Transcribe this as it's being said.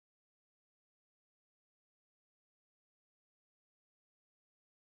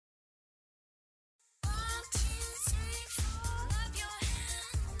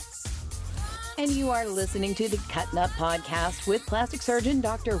and you are listening to the Cuttin' Up podcast with plastic surgeon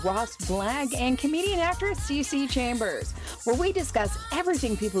Dr. Ross Blagg and comedian actress CC Chambers, where we discuss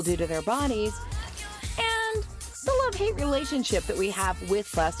everything people do to their bodies and the love-hate relationship that we have with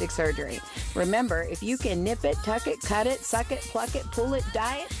plastic surgery. Remember, if you can nip it, tuck it, cut it, suck it, pluck it, pull it,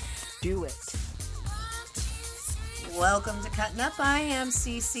 dye it, do it. Welcome to Cuttin' Up. I am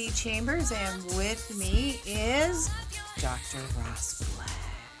CC Chambers, and with me is Dr. Ross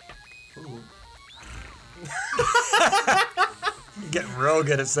Blagg. Ooh. You're getting real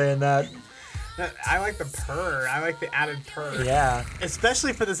good at saying that. I like the purr. I like the added purr. Yeah.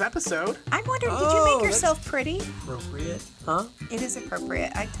 Especially for this episode. I'm wondering, did you make yourself pretty? Appropriate. Huh? It is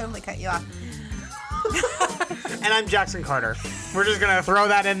appropriate. I totally cut you off. And I'm Jackson Carter. We're just going to throw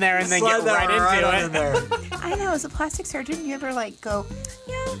that in there and then Slide get right into it. it. I know, as a plastic surgeon, you ever go,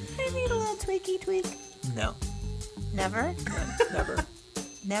 yeah, I need a little tweak? No. Never? Never.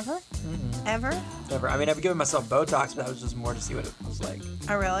 Never? Mm-mm. Ever? Never. I mean, I've given myself Botox, but that was just more to see what it was like.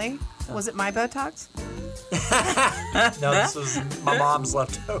 Oh, really? Was it my Botox? No, this was my mom's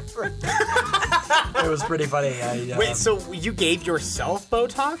leftover. It was pretty funny. Wait, so you gave yourself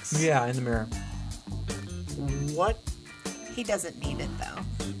Botox? Yeah, in the mirror. What? He doesn't need it, though.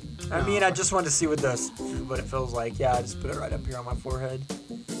 I mean, I just wanted to see what it feels like. Yeah, I just put it right up here on my forehead.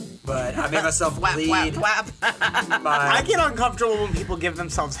 But I made myself bleed. Whap. I get uncomfortable when people give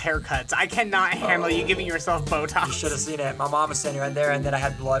themselves haircuts. I cannot handle you giving yourself Botox. You should have seen it. My mom was standing right there, and then I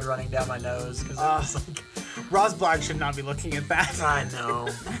had blood running down my nose because it was like... Ross Blagg should not be looking at that. I know.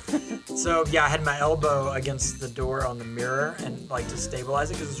 So, yeah, I had my elbow against the door on the mirror and, to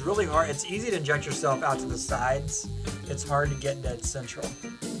stabilize it because it's really hard. It's easy to inject yourself out to the sides. It's hard to get dead central.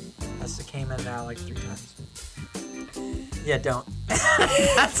 I came in now 3 times. Yeah, don't.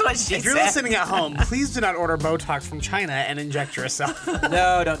 That's what she said. If you're listening at home, please do not order Botox from China and inject yourself.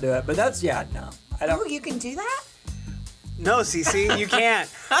 No, don't do it. But no. I don't. Oh, you can do that? No, Cece, you can't.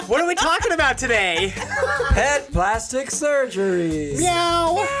 What are we talking about today? Pet plastic surgery.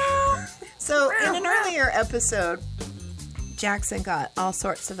 Meow. So, in an earlier episode, Jackson got all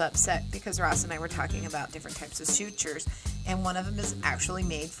sorts of upset because Ross and I were talking about different types of sutures, and one of them is actually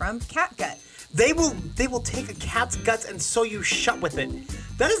made from cat gut. They will take a cat's guts and sew you shut with it.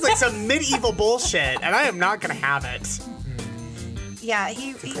 That is some medieval bullshit, and I am not gonna have it. Yeah,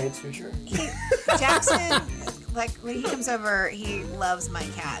 Trade suture? Jackson, when he comes over, he loves my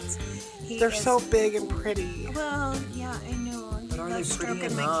cats. They're so big and pretty. Well, yeah, I know. But are they stroking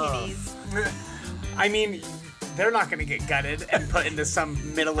pretty my enough? kitties. I mean, they're not gonna get gutted and put into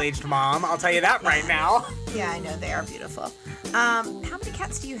some middle-aged mom. I'll tell you that right now. Yeah, I know, they are beautiful. How many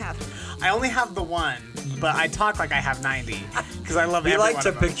cats do you have? I only have the one, but I talk like I have 90 because I love We every like one to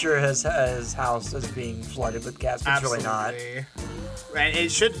of them. picture his house as being flooded with cats, but it's really not. And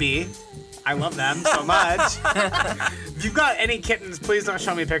it should be. I love them so much. If you've got any kittens, please don't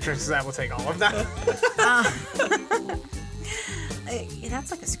show me pictures because I will take all of them. That's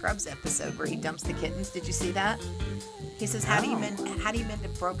like a Scrubs episode where he dumps the kittens. Did you see that? He says, "How do you mend a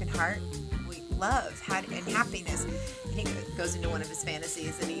broken heart? We love and happiness." And he goes into one of his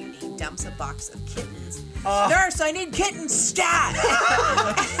fantasies and he dumps a box of kittens. Nurse, I need kittens stat.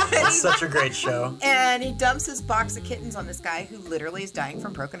 It's such a great show. And he dumps his box of kittens on this guy who literally is dying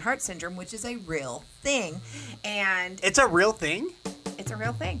from broken heart syndrome, which is a real thing. And It's a real thing? it's a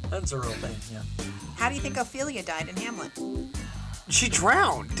real thing. That's a real thing, yeah. How do you think Ophelia died in Hamlet? She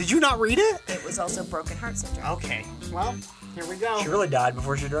drowned. Did you not read it? It was also broken heart syndrome. Okay. Well, here we go. She really died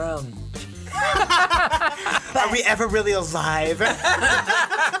before she drowned. Are we ever really alive?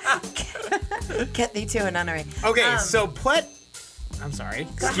 Get thee to a nunnery. Okay, so I'm sorry.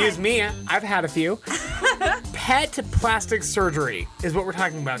 Excuse me. I've had a few. Pet plastic surgery is what we're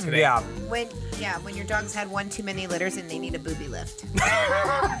talking about today. Yeah. When your dog's had one too many litters and they need a booby lift.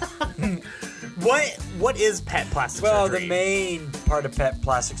 What is pet plastic surgery? Well, the main part of pet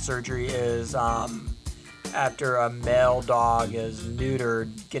plastic surgery is after a male dog is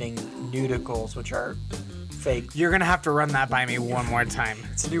neutered, getting nudicles, which are fake. You're going to have to run that by me one more time.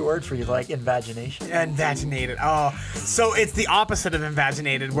 It's a new word for you, like invagination. Invaginated. Oh, so it's the opposite of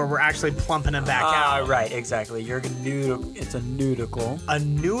invaginated, where we're actually plumping them back out. Right, exactly. It's a nudicle. A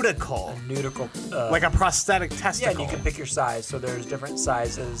nudicle. A nudicle. Like a prosthetic testicle. Yeah, and you can pick your size. So there's different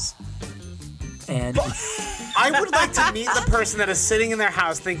sizes. And I would like to meet the person that is sitting in their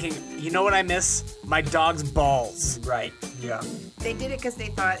house thinking, you know what I miss? My dog's balls. right, yeah, They did it because they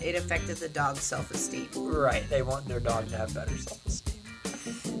thought it affected the dog's self-esteem. right. They want their dog to have better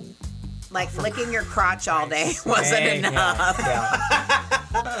self-esteem. Like licking your crotch all day wasn't enough.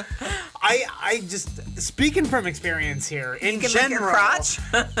 Yeah. I just, speaking from experience here, in You can general. lick your crotch?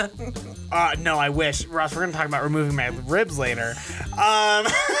 No, I wish. Ross, we're going to talk about removing my ribs later.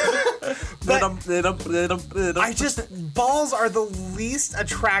 But I just, balls are the least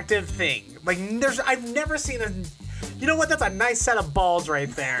attractive thing. Like, I've never seen a, you know what, that's a nice set of balls right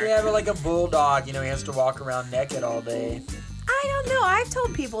there. Yeah, but like a bulldog, he has to walk around naked all day. I don't know. I've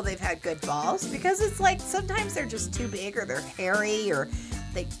told people they've had good balls because it's like sometimes they're just too big or they're hairy or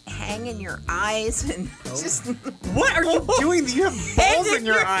they hang in your eyes and just... What are you doing? You have balls in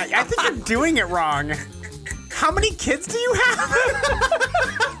your eye. I think you're doing it wrong. How many kids do you have?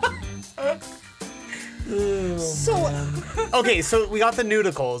 So we got the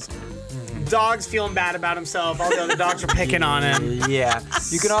nudicles. Dog's feeling bad about himself. All the other dogs are picking on him. Yeah.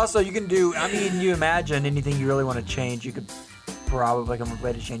 You can do, you imagine anything you really want to change, you could probably come up with a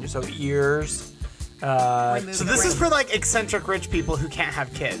way to change it. So ears. So this is for like eccentric rich people who can't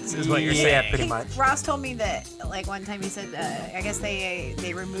have kids, is what you're saying. Yeah, pretty much. Ross told me that like one time he said, I guess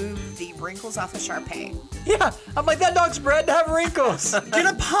they removed the wrinkles off of Shar-Pei. Yeah, I'm like, that dog's bred to have wrinkles. Get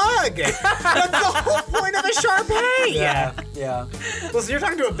a pug. That's the whole point of a Shar-Pei. Yeah. Listen, you're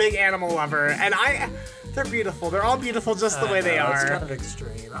talking to a big animal lover, and they're beautiful. They're all beautiful just the way they are. It's kind of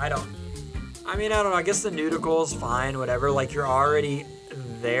extreme. I don't know. I guess the nudicle's fine, whatever. Like, you're already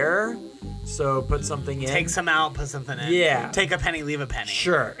there, so put something in. Take some out, put something in. Yeah. Take a penny, leave a penny.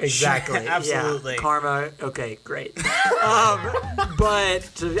 Sure, exactly. Absolutely. Yeah. Karma, okay, great. But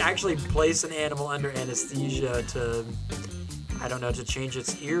to actually place an animal under anesthesia to change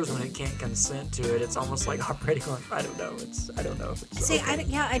its ears when it can't consent to it, it's almost like operating on, I don't know. I don't know if it's See,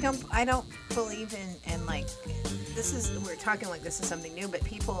 okay. I don't believe in like, we're talking like this is something new, but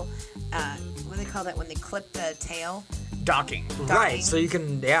people, what do they call that when they clip the tail? Docking. Right, so you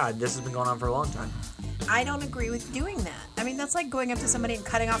can, this has been going on for a long time. I don't agree with doing that. I mean, that's like going up to somebody and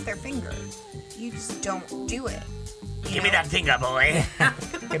cutting off their finger. You just don't do it. Give me that finger, boy.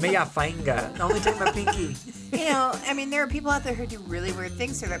 Give me your finger. Only take my pinky. There are people out there who do really weird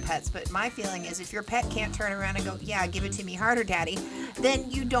things to their pets, but my feeling is if your pet can't turn around and go, yeah, give it to me harder, daddy, then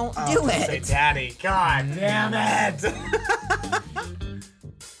you don't do it. Say daddy. God damn it.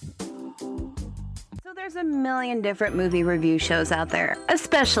 So there's a million different movie review shows out there,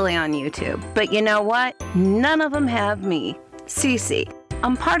 especially on YouTube. But you know what? None of them have me, Cece.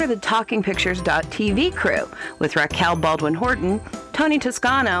 I'm part of the TalkingPictures.tv crew with Raquel Baldwin-Horton, Tony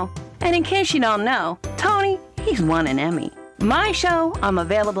Toscano, and in case you don't know, Tony, he's won an Emmy. My show, I'm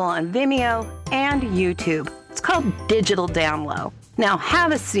available on Vimeo and YouTube. It's called Digital Down Low. Now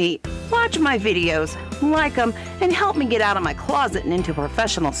have a seat, watch my videos, like them, and help me get out of my closet and into a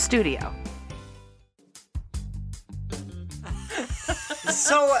professional studio.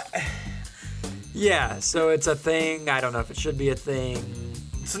 So it's a thing. I don't know if it should be a thing.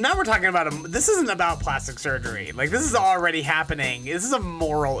 So now we're talking about this isn't about plastic surgery. Like, this is already happening. This is a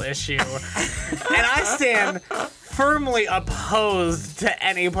moral issue. And I stand firmly opposed to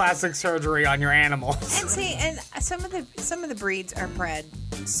any plastic surgery on your animals. And see, and some of the breeds are bred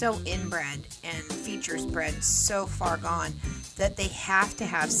so inbred and features bred so far gone that they have to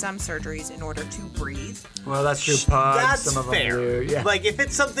have some surgeries in order to breathe. Well, that's true. Pugs, That's some of fair. them do. Yeah. Like, if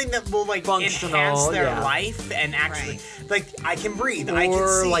it's something that will enhance their life and actually, I can breathe, or I can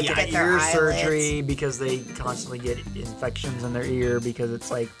see, like I an can ear surgery because they constantly get infections in their ear because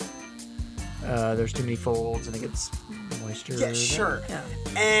it's like there's too many folds and it gets moisture. Yeah, sure. Yeah.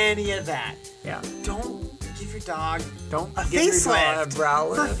 Any of that. Yeah. Don't give your dog a facelift. Brow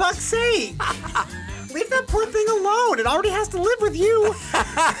lift. For fuck's sake. Leave that poor thing alone. It already has to live with you.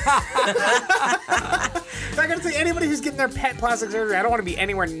 I'm not gonna say anybody who's getting their pet plastic surgery, I don't want to be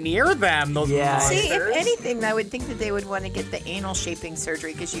anywhere near them. Those monsters. See, if anything, I would think that they would want to get the anal shaping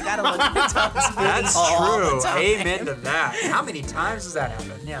surgery because you got to look at the toes. That's true. Amen to that. How many times does that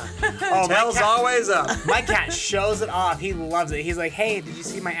happen? Yeah. Tail's always up. My cat shows it off. He loves it. He's like, hey, did you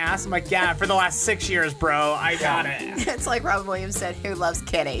see my ass? I'm like, yeah, for the last 6 years, bro. I got it. It's like Robin Williams said, who loves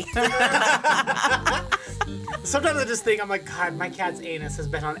Kitty? Sometimes I just think, I'm like, God, my cat's anus has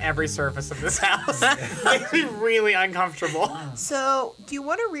been on every surface of this house. Makes me really uncomfortable. So, do you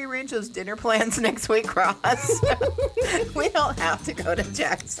want to rearrange those dinner plans next week, Ross? We don't have to go to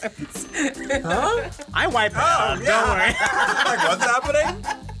Jackson's. Huh? I wipe it out. Don't worry. Like, what's happening?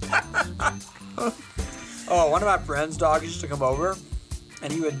 One of my friend's dogs used to come over,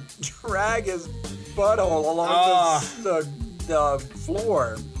 and he would drag his butthole along the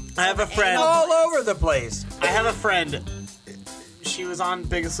floor. I have a friend. All over the place. I have a friend. She was on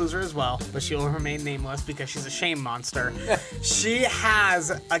Biggest Loser as well, but she will remain nameless because she's a shame monster. She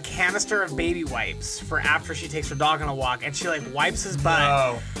has a canister of baby wipes for after she takes her dog on a walk, and she wipes his butt.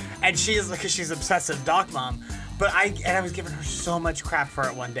 No. And because she's obsessive dog mom. But I was giving her so much crap for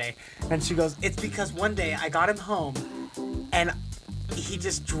it one day. And she goes, it's because one day I got him home and he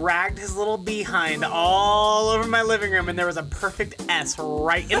just dragged his little behind all over my living room, and there was a perfect S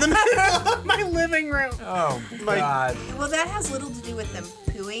right in the middle of my living room. Oh, God. Well, that has little to do with them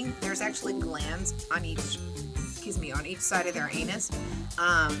pooing. There's actually glands on each side of their anus,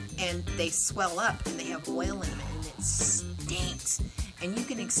 and they swell up and they have oil in them, and it stinks. And you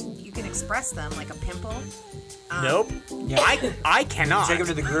can express them like a pimple. Nope. Yeah. I cannot. Take him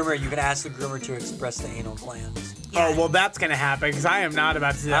to the groomer. You can ask the groomer to express the anal glands. Yeah. Oh, well, that's going to happen because I am not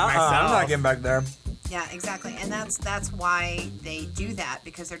about to do that myself. I'm not getting back there. Yeah, exactly. And that's why they do that,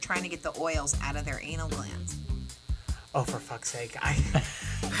 because they're trying to get the oils out of their anal glands. Oh, for fuck's sake.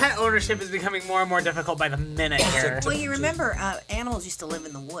 Pet ownership is becoming more and more difficult by the minute here. Well, you remember animals used to live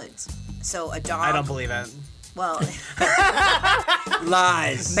in the woods. So a dog... I don't believe it. Well...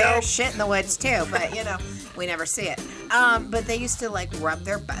 Lies. Bears shit in the woods too, but we never see it. But they used to like rub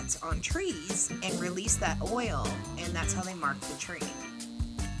their butts on trees and release that oil, and that's how they marked the tree.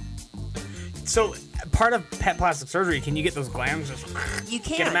 So, part of pet plastic surgery, can you get those glands just You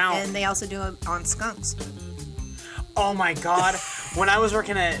can, get them out? and they also do it on skunks. Oh my God. When I was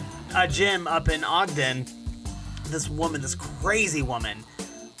working at a gym up in Ogden, this crazy woman,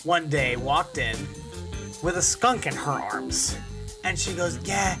 one day walked in with a skunk in her arms. And she goes,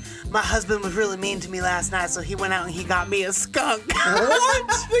 yeah, my husband was really mean to me last night, so he went out and he got me a skunk. What?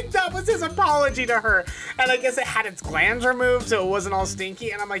 I think that was his apology to her. And I guess it had its glands removed, so it wasn't all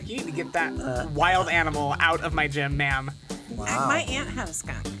stinky. And I'm like, you need to get that wild animal out of my gym, ma'am. Wow. My aunt had a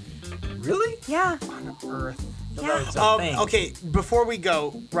skunk. Really? Yeah. On earth. Yeah. It's a thing. Okay, before we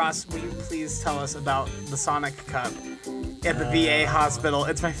go, Ross, will you please tell us about the Sonic Cup at the VA hospital?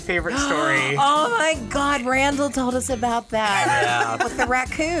 It's my favorite story. Oh my God, Randall told us about that. Yeah. With the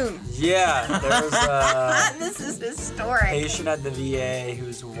raccoon. Yeah, there was a This is his story. patient at the VA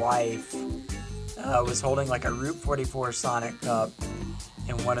whose wife was holding like a Route 44 Sonic Cup,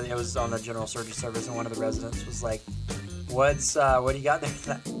 and it was on the general surgery service, and one of the residents was like, what do you got there in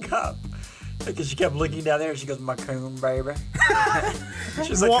that cup? Because she kept looking down there and she goes, my coon, baby.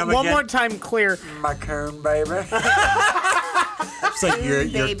 She's like, One more time, clear. my coon, baby. She's like, your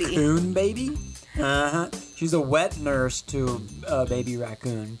baby. coon, baby? Uh-huh. She's a wet nurse to a baby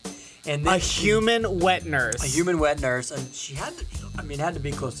raccoon. And then A human wet nurse. a human wet nurse, and she had to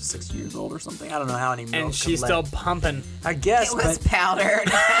be close to 60 years old or something. I don't know how many milk. And she's could still let- pumping. I guess, It was but powdered.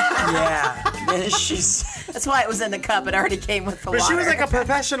 yeah. And she's. That's why it was in the cup. It already came with the But water. she was like a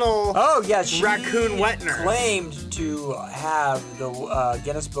professional. Oh yeah, she Raccoon wet nurse. claimed to have the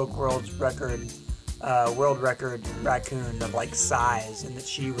Guinness Book world record raccoon of like size, and that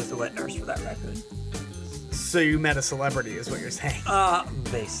she was the wet nurse for that raccoon. So you met a celebrity, is what you're saying.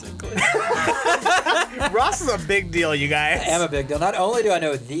 Basically. Ross is a big deal, you guys. I am a big deal. Not only do I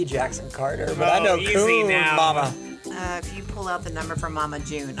know the Jackson Carter, but I know easy Coon now. Mama. If you pull out the number from Mama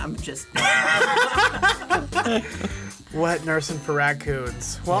June, I'm just... Wet nursing for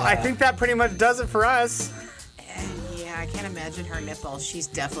raccoons. Well, I Yeah. think that pretty much does it for us. Yeah, I can't imagine her nipples. She's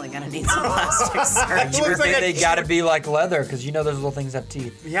definitely going to need some plastic surgery. looks like They gotta be like leather, because you know those little things have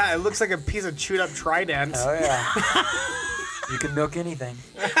teeth. Yeah, it looks like a piece of chewed up Trident. Oh yeah. You can milk anything.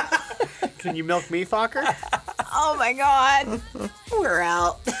 Can you milk me, Fokker? Oh my God. We're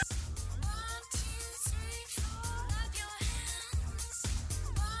out.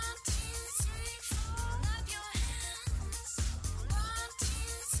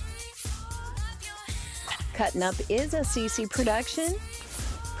 Cuttin' Up is a CC production.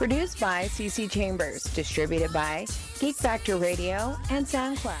 Produced by CC Chambers. Distributed by Geek Factor Radio and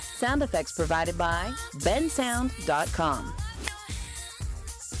SoundCloud. Sound effects provided by bensound.com.